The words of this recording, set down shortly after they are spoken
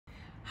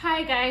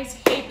Hi guys,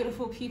 hey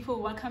beautiful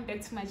people, welcome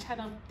back to my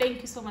channel.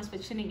 Thank you so much for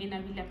tuning in.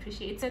 I really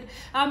appreciate it.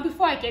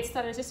 Before I get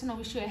started, I just want to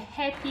wish you a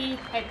happy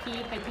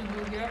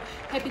new year,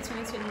 happy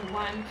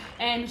 2021,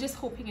 and just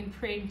hoping and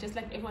praying, just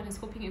like everyone is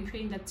hoping and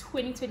praying, that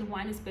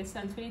 2021 is better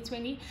than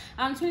 2020.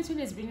 2020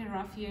 has been a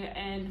rough year,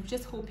 and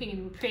just hoping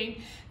and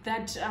praying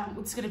that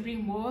it's going to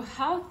bring more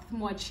health,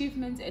 more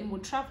achievements, and more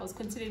travels,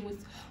 considering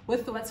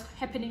with what's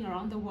happening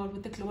around the world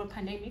with the global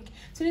pandemic.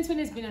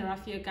 2020 has been a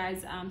rough year,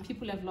 guys.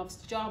 People have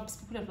lost jobs,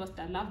 people have lost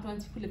their loved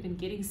ones, people have been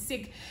getting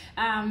sick,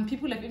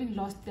 people have even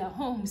lost their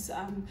homes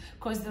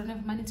because they don't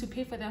have money to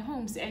pay for their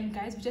homes. And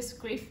guys, we're just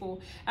grateful.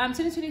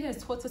 2020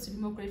 has taught us to be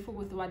more grateful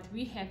with what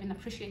we have and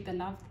appreciate the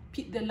love,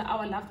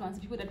 our loved ones,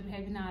 people that we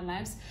have in our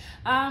lives.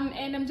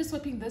 And I'm just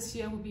hoping this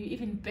year will be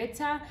even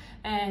better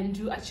and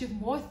to achieve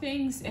more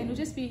things, and we'll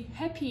just be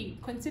happy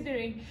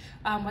considering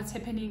what's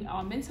happening,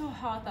 our mental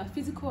health, our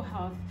physical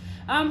health.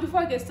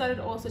 Before I get started,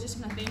 also just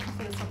want to thank you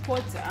for the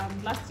support.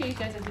 Last year you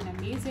guys have been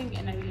amazing,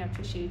 and I really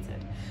appreciate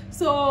it.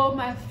 So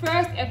my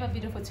first ever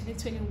video for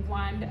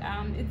 2021,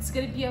 it's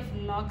gonna be a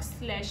vlog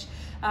slash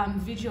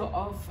video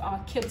of our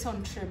Cape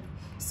Town trip.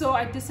 So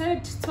I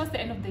decided towards the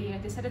end of the year, I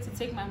decided to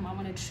take my mom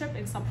on a trip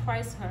and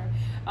surprise her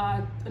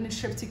on a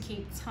trip to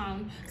Cape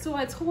Town. So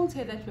I told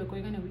her that we were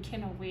going on a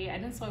weekend away. I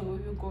didn't say where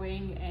we were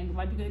going and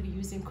what we're going to be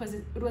using, because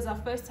it was our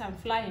first time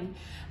flying.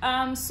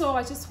 So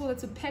I just told her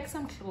to pack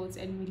some clothes,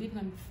 and we're leaving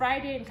on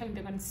Friday and coming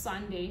back on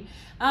Sunday.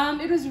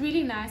 It was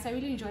really nice. I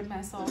really enjoyed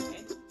myself.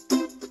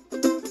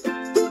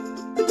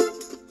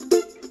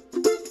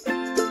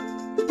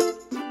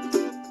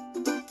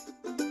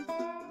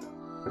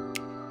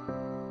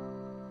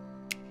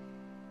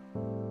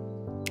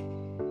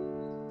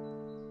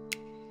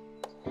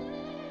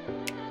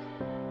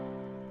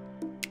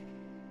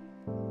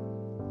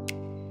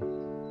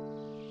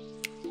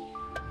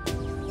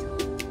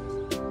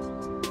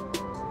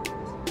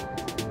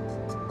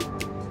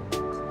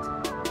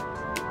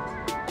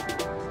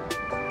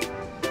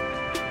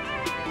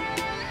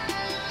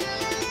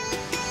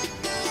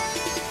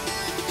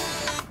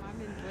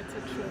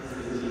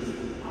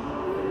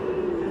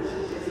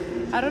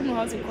 I don't know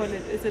how to call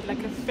it. Is it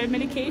like a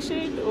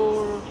family-cation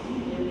or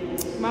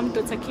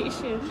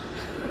mom-daughter-cation?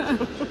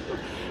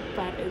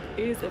 But it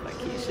is a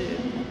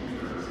vacation.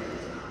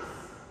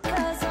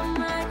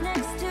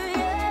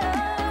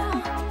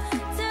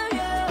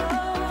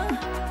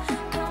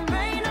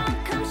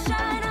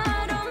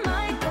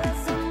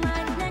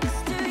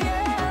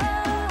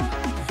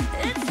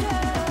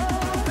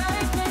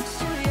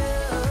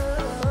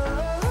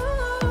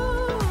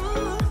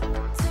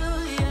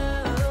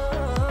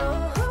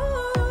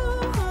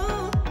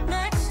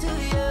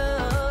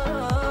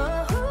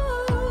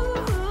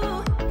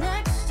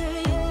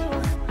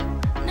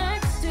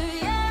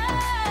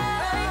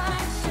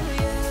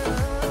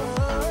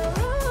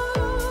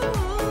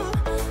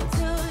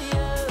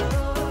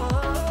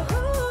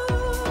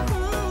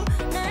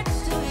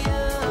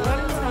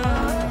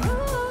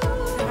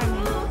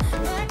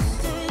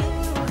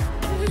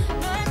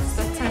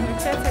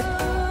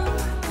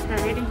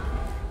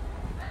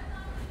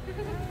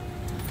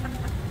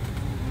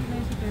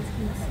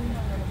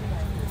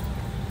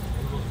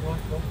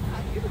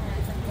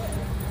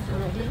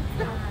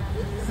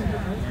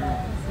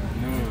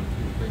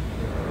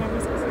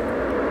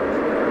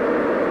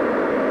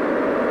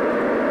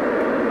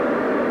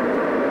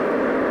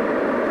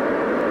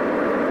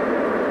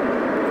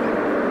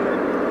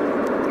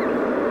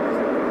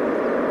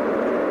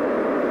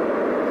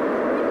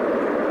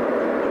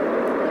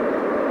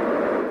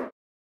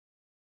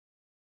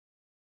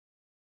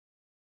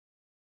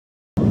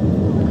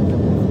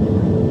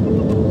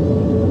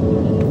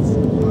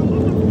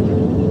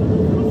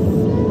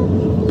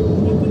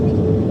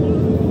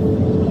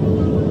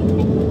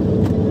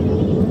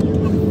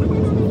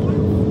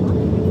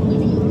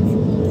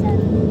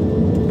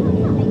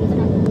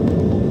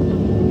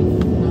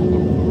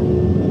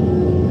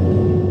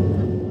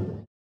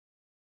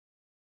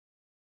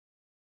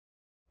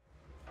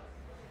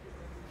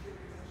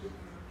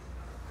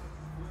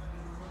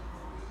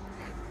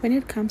 When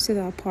it comes to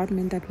the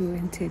apartment that we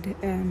rented,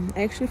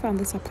 I actually found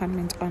this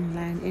apartment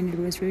online, and it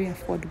was very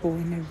affordable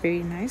and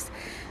very nice,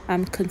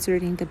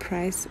 considering the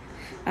price.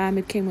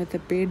 It came with a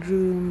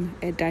bedroom,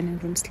 a dining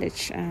room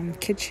slash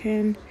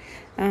kitchen,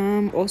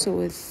 also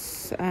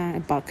with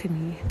a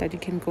balcony that you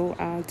can go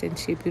out and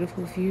see a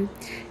beautiful view.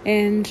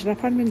 And the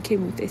apartment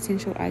came with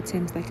essential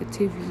items like a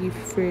TV,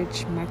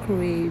 fridge,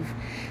 microwave,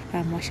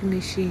 washing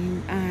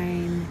machine,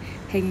 iron,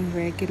 hanging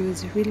rack. It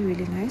was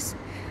really nice.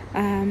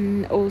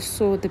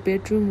 Also the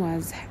bedroom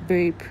was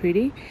very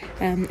pretty.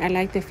 I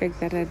like the fact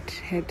that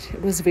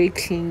it was very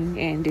clean,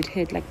 and it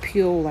had like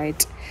pure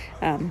white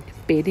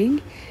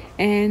bedding,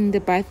 and the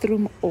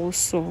bathroom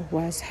also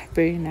was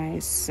very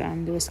nice.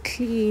 It was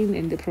clean,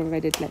 and they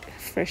provided like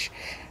fresh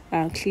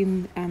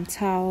clean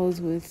towels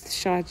with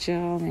shower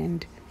gel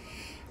and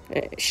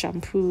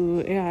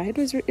shampoo. Yeah, it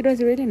was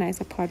a really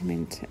nice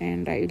apartment,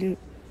 and I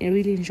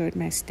really enjoyed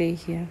my stay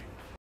here.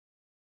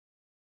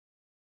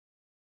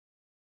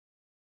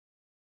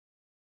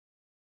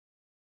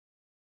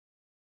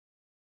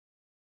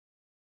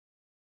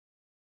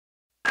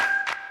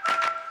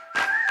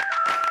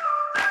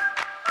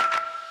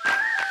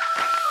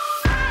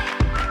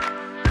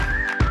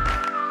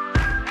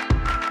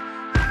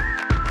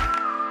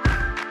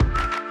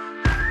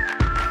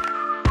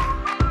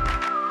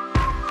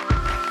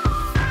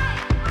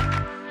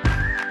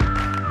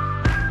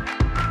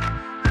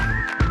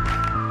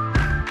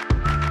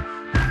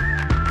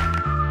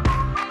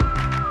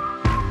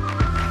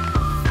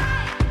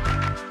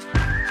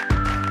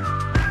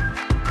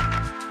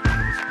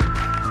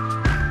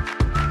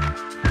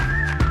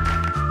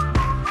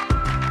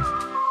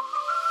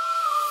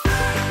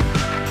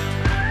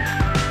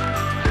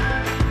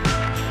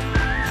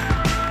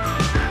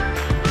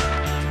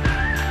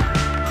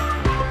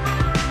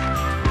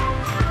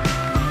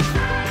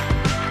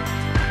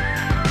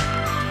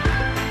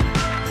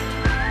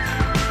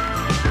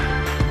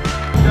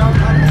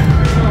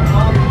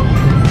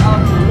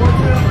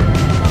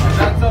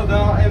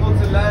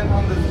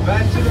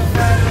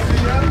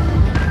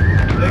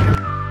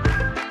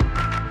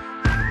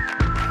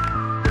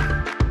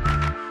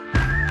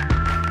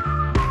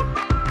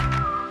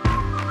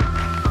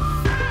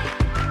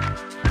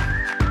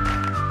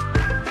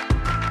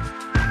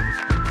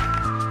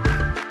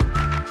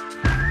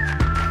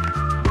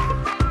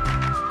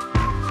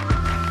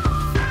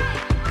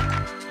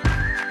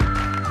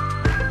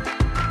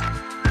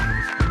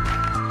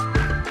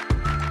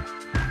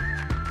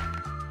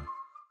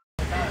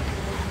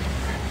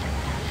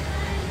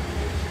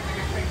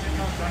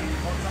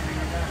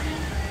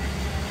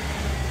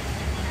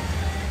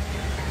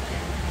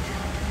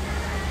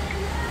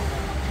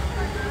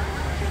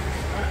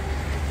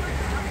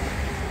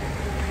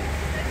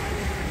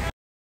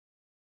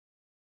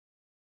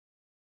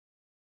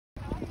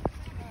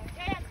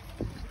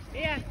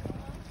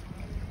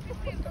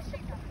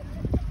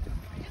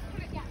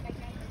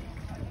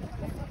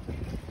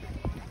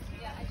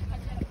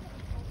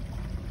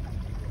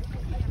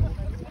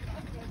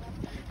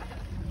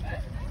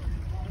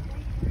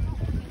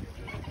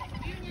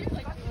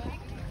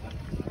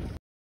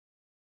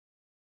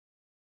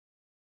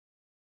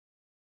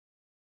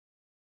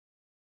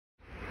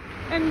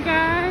 And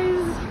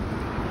guys,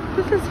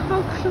 this is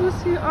how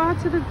close we are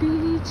to the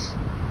beach.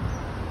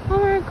 Oh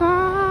my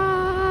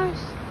gosh.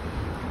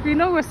 We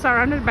know we're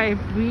surrounded by a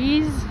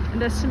breeze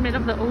and the smell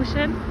of the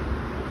ocean,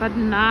 but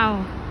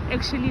now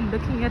actually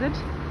looking at it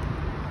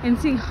and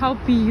seeing how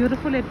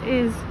beautiful it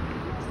is,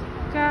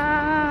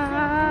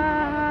 guys,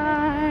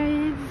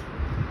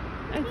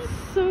 it's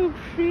so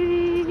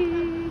pretty.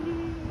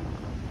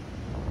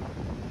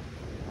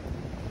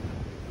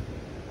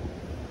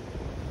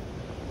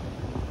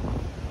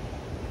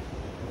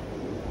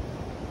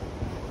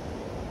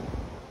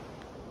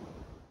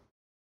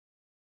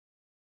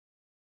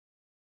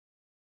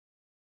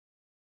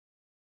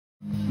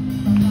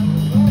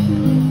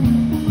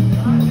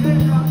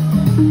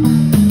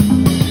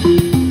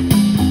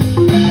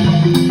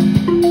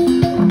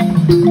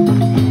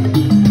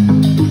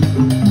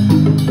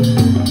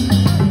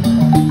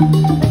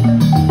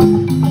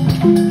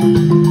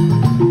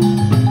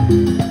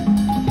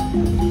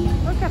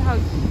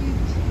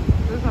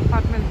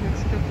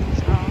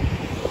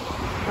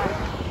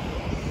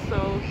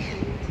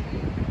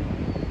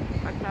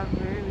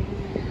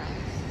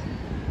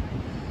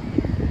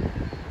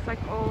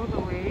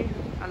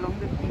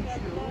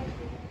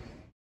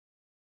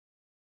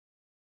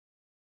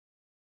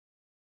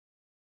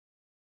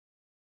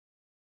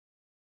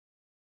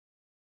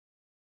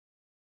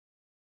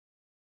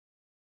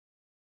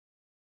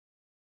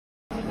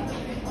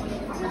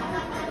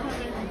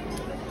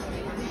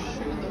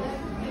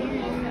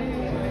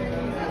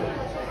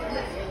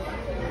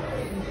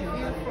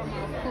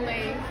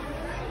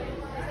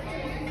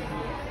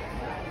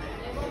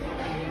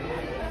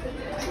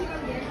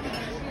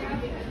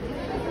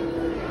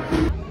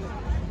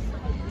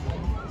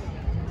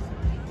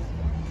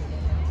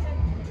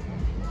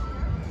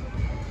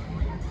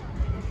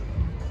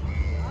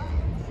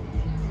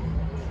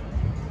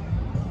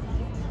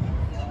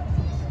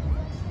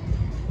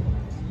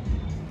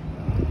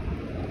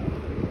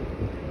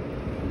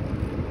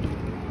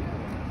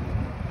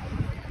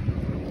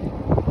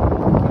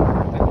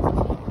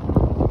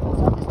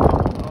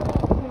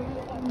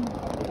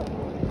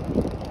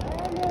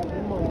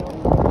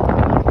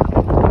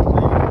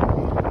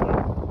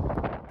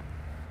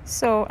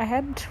 So I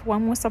had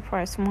one more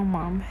surprise from my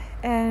mom,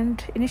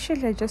 and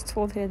initially I just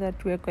told her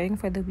that we are going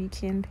for the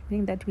weekend,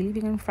 meaning that we're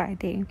leaving on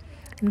Friday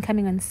and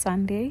coming on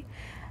Sunday.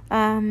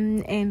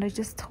 And I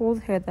just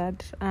told her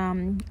that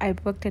I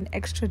booked an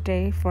extra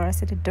day for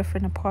us at a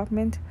different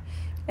apartment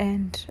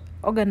and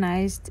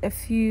organized a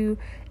few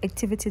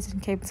activities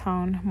in Cape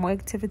Town, more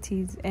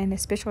activities, and a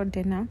special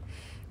dinner.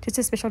 Just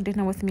a special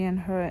dinner with me and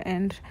her,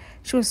 and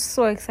she was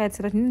so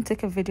excited. I didn't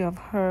take a video of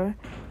her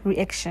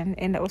reaction,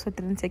 and I also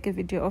didn't take a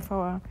video of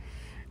our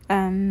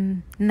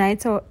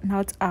night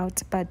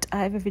out, but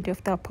I have a video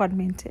of the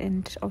apartment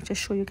and I'll just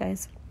show you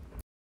guys.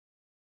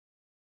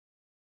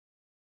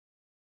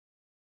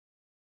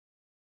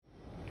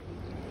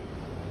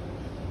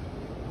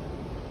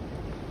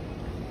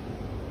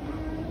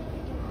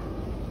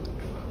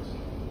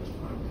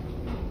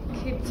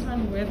 Cape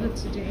Town weather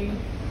today.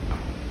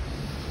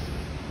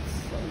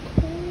 So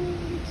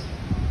cold.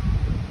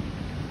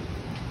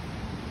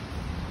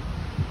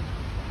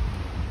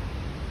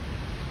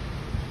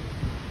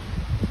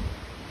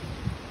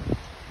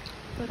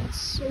 But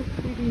it's so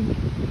pretty.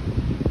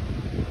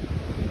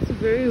 It's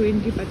very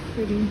windy but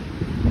pretty.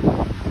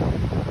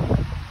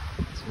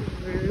 It's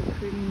very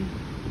pretty.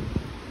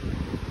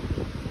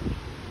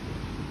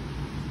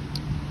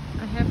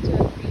 I have to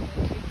agree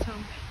that Cape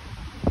Town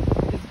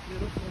is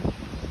beautiful.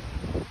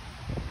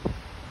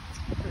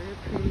 It's very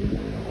pretty.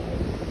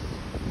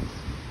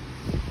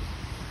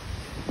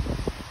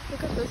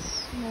 Look at this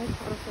small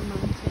part of the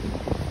mountain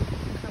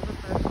covered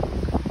by fog.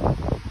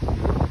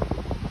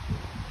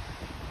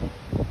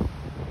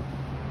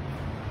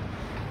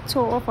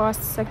 Tour of our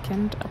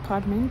second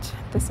apartment,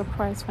 the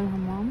surprise from my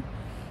mom.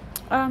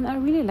 I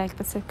really like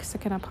the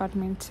second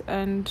apartment,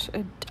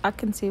 and I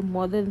can say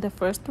more than the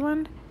first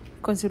one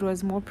because it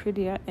was more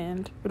prettier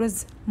and it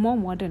was more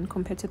modern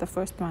compared to the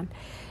first one.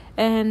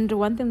 And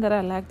one thing that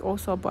I liked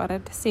also about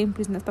it, same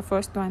reason as the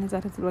first one, is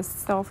that it was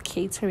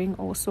self-catering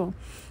also.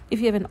 If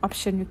you have an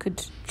option, you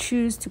could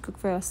choose to cook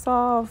for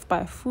yourself,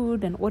 buy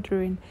food and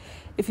order in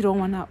if you don't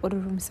want to order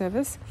room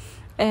service.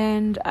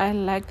 And I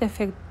like the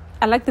fact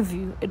I like the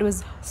view. It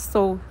was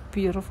so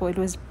beautiful. It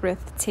was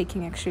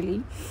breathtaking,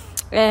 actually.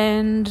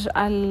 And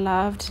I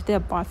loved their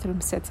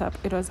bathroom setup.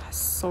 It was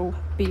so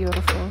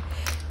beautiful.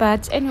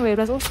 But anyway, it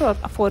was also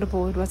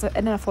affordable. It was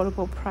an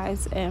affordable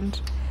price, and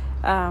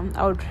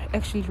I would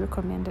actually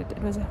recommend it.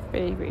 It was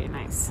very, very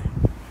nice.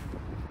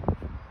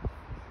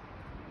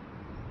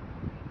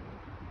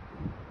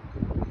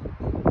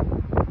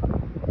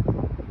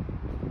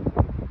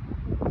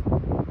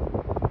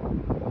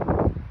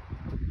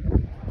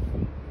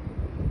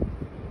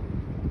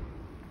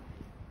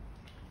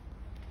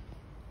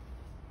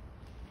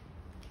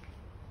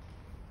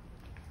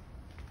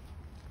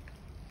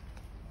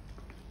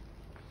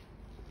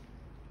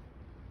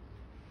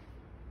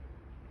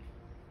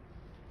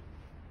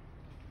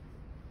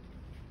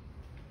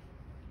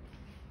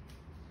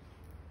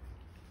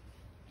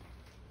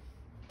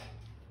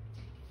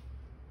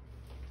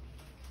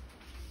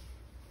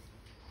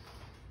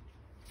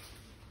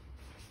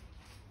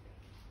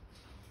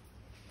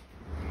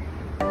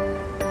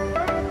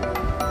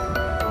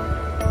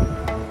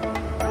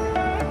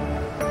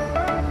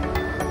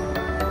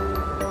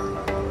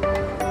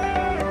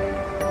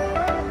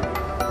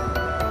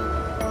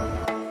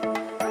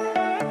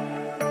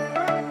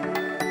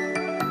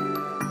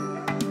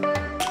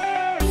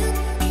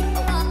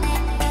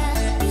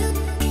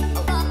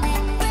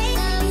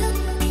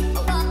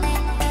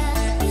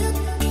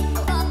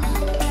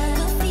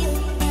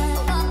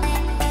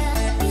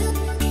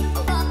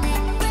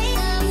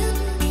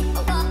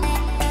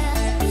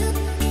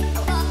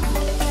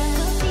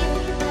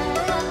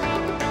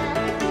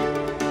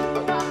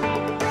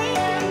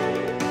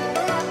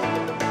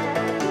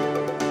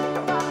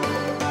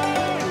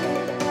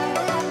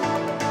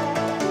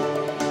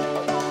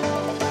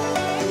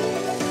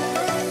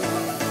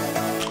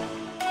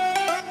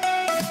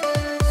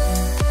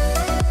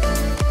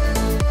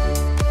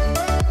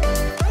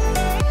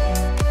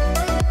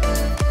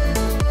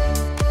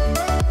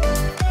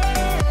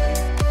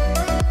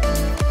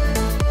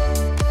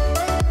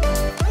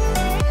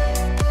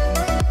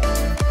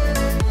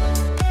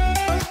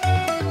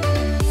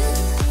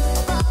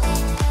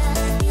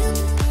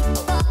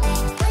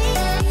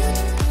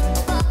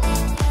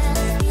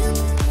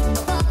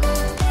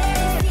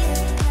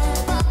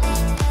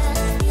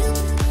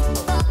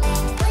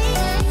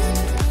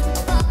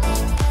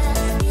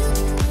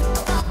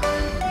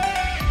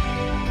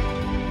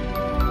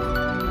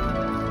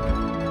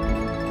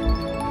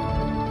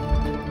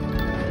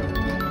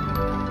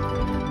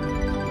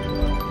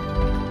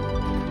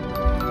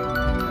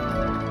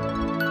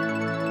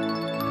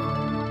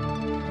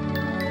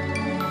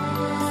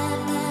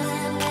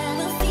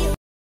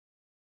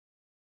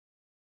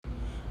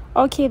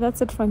 Okay,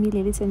 that's it for me,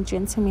 ladies and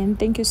gentlemen.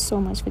 Thank you so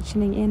much for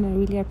tuning in. I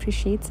really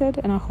appreciate it,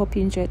 and I hope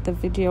you enjoyed the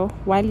video.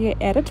 While you're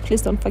at it,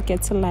 please don't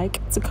forget to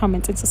like, to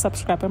comment, and to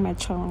subscribe on my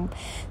channel.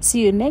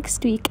 See you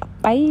next week.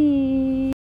 Bye.